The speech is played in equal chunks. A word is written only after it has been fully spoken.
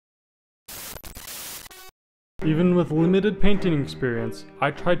Even with limited painting experience,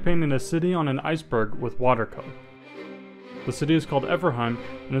 I tried painting a city on an iceberg with watercolor. The city is called Efferheim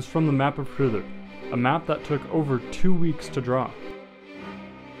and is from the map of Hrúðr, a map that took over 2 weeks to draw.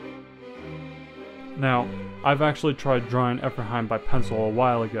 Now, I've actually tried drawing Efferheim by pencil a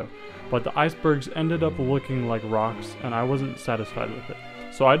while ago, but the icebergs ended up looking like rocks and I wasn't satisfied with it,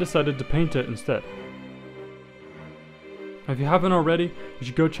 so I decided to paint it instead. If you haven't already, you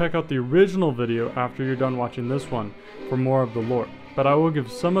should go check out the original video after you're done watching this one for more of the lore, but I will give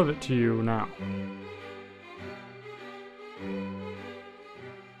some of it to you now.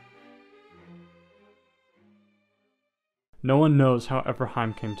 No one knows how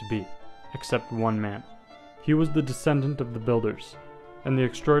Efferheim came to be, except one man. He was the descendant of the builders, and the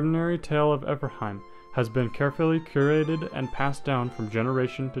extraordinary tale of Efferheim has been carefully curated and passed down from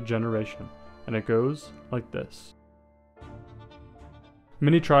generation to generation, and it goes like this.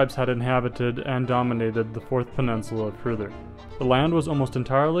 Many tribes had inhabited and dominated the fourth peninsula of Hrúðr. The land was almost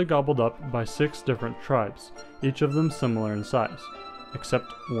entirely gobbled up by 6 different tribes, each of them similar in size,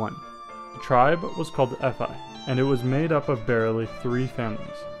 except one. The tribe was called the Efferheim, and it was made up of barely 3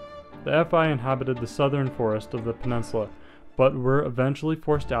 families. The Efferheim inhabited the southern forest of the peninsula, but were eventually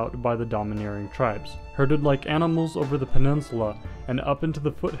forced out by the domineering tribes, herded like animals over the peninsula and up into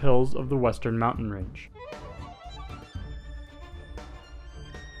the foothills of the western mountain range.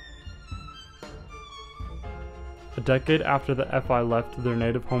 A decade after the Efferheim left their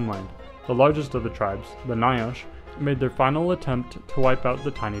native homeland, the largest of the tribes, the Nyash, made their final attempt to wipe out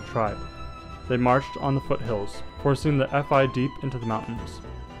the tiny tribe. They marched on the foothills, forcing the Efferheim deep into the mountains.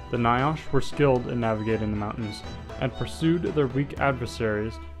 The Nyash were skilled in navigating the mountains, and pursued their weak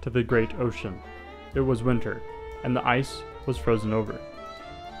adversaries to the great ocean. It was winter, and the ice was frozen over.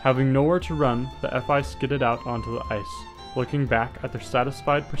 Having nowhere to run, the Efferheim skidded out onto the ice, looking back at their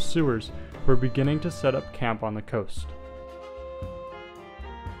satisfied pursuers who were beginning to set up camp on the coast.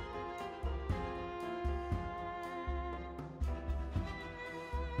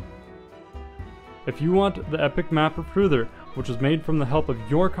 If you want the epic map of Hrúðr, which was made from the help of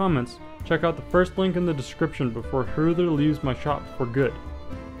your comments, check out the first link in the description before Hrúðr leaves my shop for good.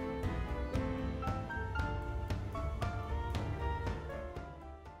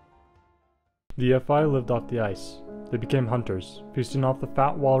 The Efferheim lived off the ice. They became hunters, feasting off the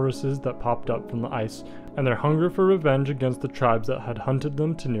fat walruses that popped up from the ice, and their hunger for revenge against the tribes that had hunted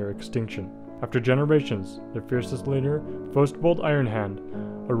them to near extinction. After generations, their fiercest leader, Fostbold Ironhand,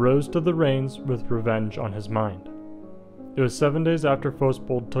 arose to the reins with revenge on his mind. It was 7 days after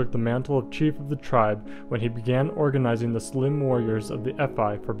Fostbold took the mantle of chief of the tribe when he began organizing the slim warriors of the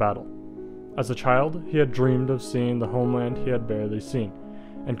Efferheim for battle. As a child, he had dreamed of seeing the homeland he had barely seen,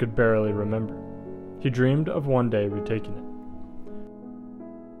 and could barely remember. He dreamed of one day retaking it.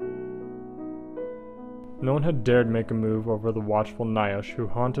 No one had dared make a move over the watchful Nyash who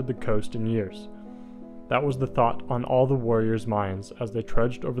haunted the coast in years. That was the thought on all the warriors' minds as they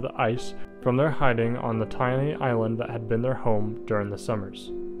trudged over the ice from their hiding on the tiny island that had been their home during the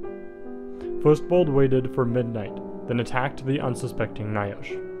summers. Fostbold waited for midnight, then attacked the unsuspecting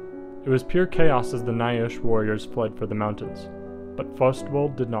Nyash. It was pure chaos as the Nyash warriors fled for the mountains, but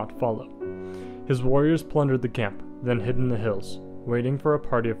Fostbold did not follow. His warriors plundered the camp, then hid in the hills, waiting for a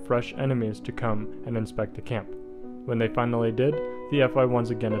party of fresh enemies to come and inspect the camp. When they finally did, the Efferheim once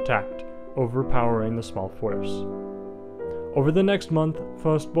again attacked, overpowering the small force. Over the next month,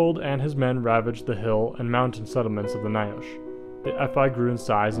 Fostbold and his men ravaged the hill and mountain settlements of the Nyash. The Efferheim grew in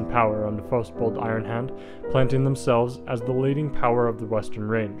size and power under Fostbold Ironhand, planting themselves as the leading power of the western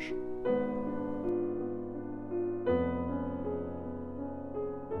range.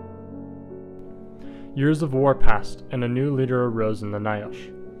 Years of war passed, and a new leader arose in the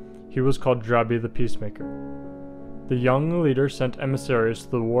Nyash. He was called Drabi the Peacemaker. The young leader sent emissaries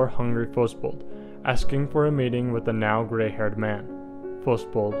to the war-hungry Fostbold, asking for a meeting with the now gray-haired man.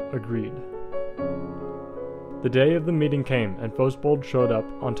 Fostbold agreed. The day of the meeting came, and Fostbold showed up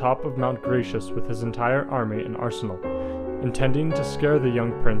on top of Mount Gracious with his entire army and arsenal, intending to scare the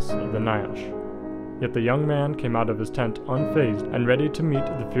young prince of the Nyash. Yet the young man came out of his tent unfazed and ready to meet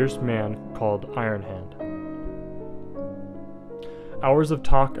the fierce man called Ironhand. Hours of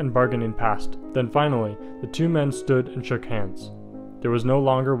talk and bargaining passed, then finally, the two men stood and shook hands. There was no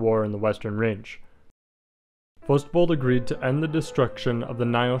longer war in the western range. Fostbold agreed to end the destruction of the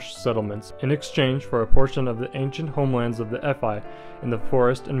Nyash settlements in exchange for a portion of the ancient homelands of the Efferheim in the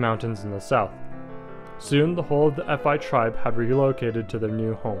forest and mountains in the south. Soon the whole of the Efferheim tribe had relocated to their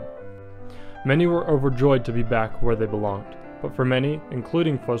new home. Many were overjoyed to be back where they belonged, but for many,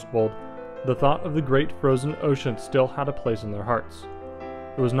 including Fostbold, the thought of the great frozen ocean still had a place in their hearts.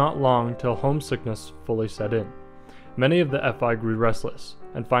 It was not long till homesickness fully set in. Many of the Effi grew restless,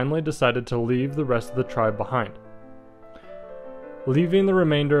 and finally decided to leave the rest of the tribe behind. Leaving the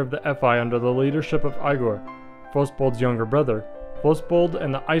remainder of the Effi under the leadership of Igor, Fosbold's younger brother, Fosbold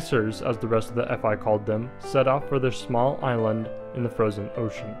and the Icers, as the rest of the Effi called them, set off for their small island in the frozen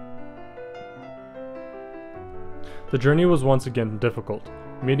ocean. The journey was once again difficult,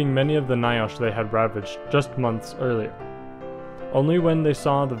 meeting many of the Niosh they had ravaged just months earlier. Only when they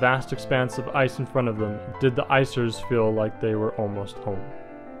saw the vast expanse of ice in front of them did the Icers feel like they were almost home.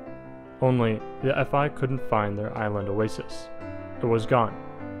 Only, the Effi couldn't find their island oasis. It was gone,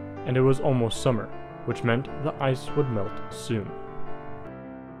 and it was almost summer, which meant the ice would melt soon.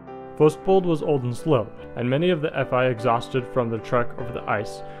 Fosbold was old and slow, and many of the Effi exhausted from their trek over the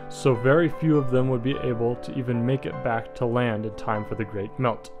ice, so very few of them would be able to even make it back to land in time for the great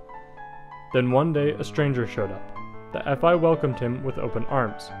melt. Then one day a stranger showed up. The Effi welcomed him with open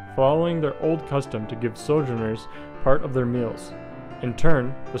arms, following their old custom to give sojourners part of their meals. In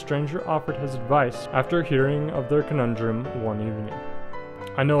turn, the stranger offered his advice after hearing of their conundrum one evening.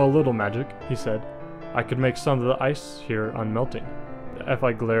 "I know a little magic," he said. "I could make some of the ice here unmelting." The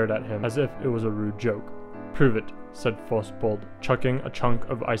Effi glared at him as if it was a rude joke. "Prove it," said Fosbold, chucking a chunk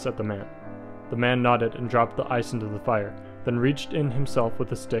of ice at the man. The man nodded and dropped the ice into the fire, then reached in himself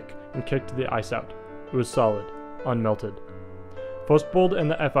with a stick and kicked the ice out. It was solid, unmelted. Fosbold and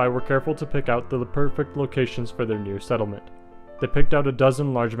the Effi were careful to pick out the perfect locations for their new settlement. They picked out a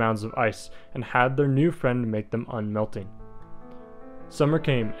dozen large mounds of ice and had their new friend make them unmelting. Summer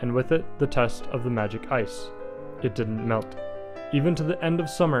came, and with it the test of the magic ice. It didn't melt, even to the end of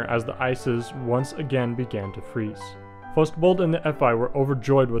summer as the ices once again began to freeze. Fosbold and the Effi were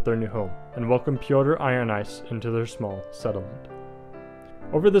overjoyed with their new home, and welcomed Pyotr Iron Ice into their small settlement.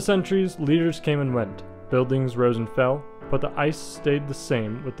 Over the centuries, leaders came and went, buildings rose and fell, but the ice stayed the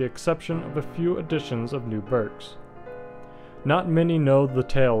same with the exception of a few additions of new bergs. Not many know the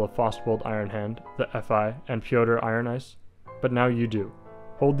tale of Fosbold Ironhand, the Effi, and Pyotr Iron Ice, but now you do.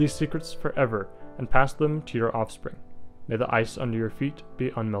 Hold these secrets forever, and pass them to your offspring. May the ice under your feet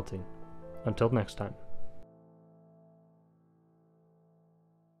be unmelting. Until next time.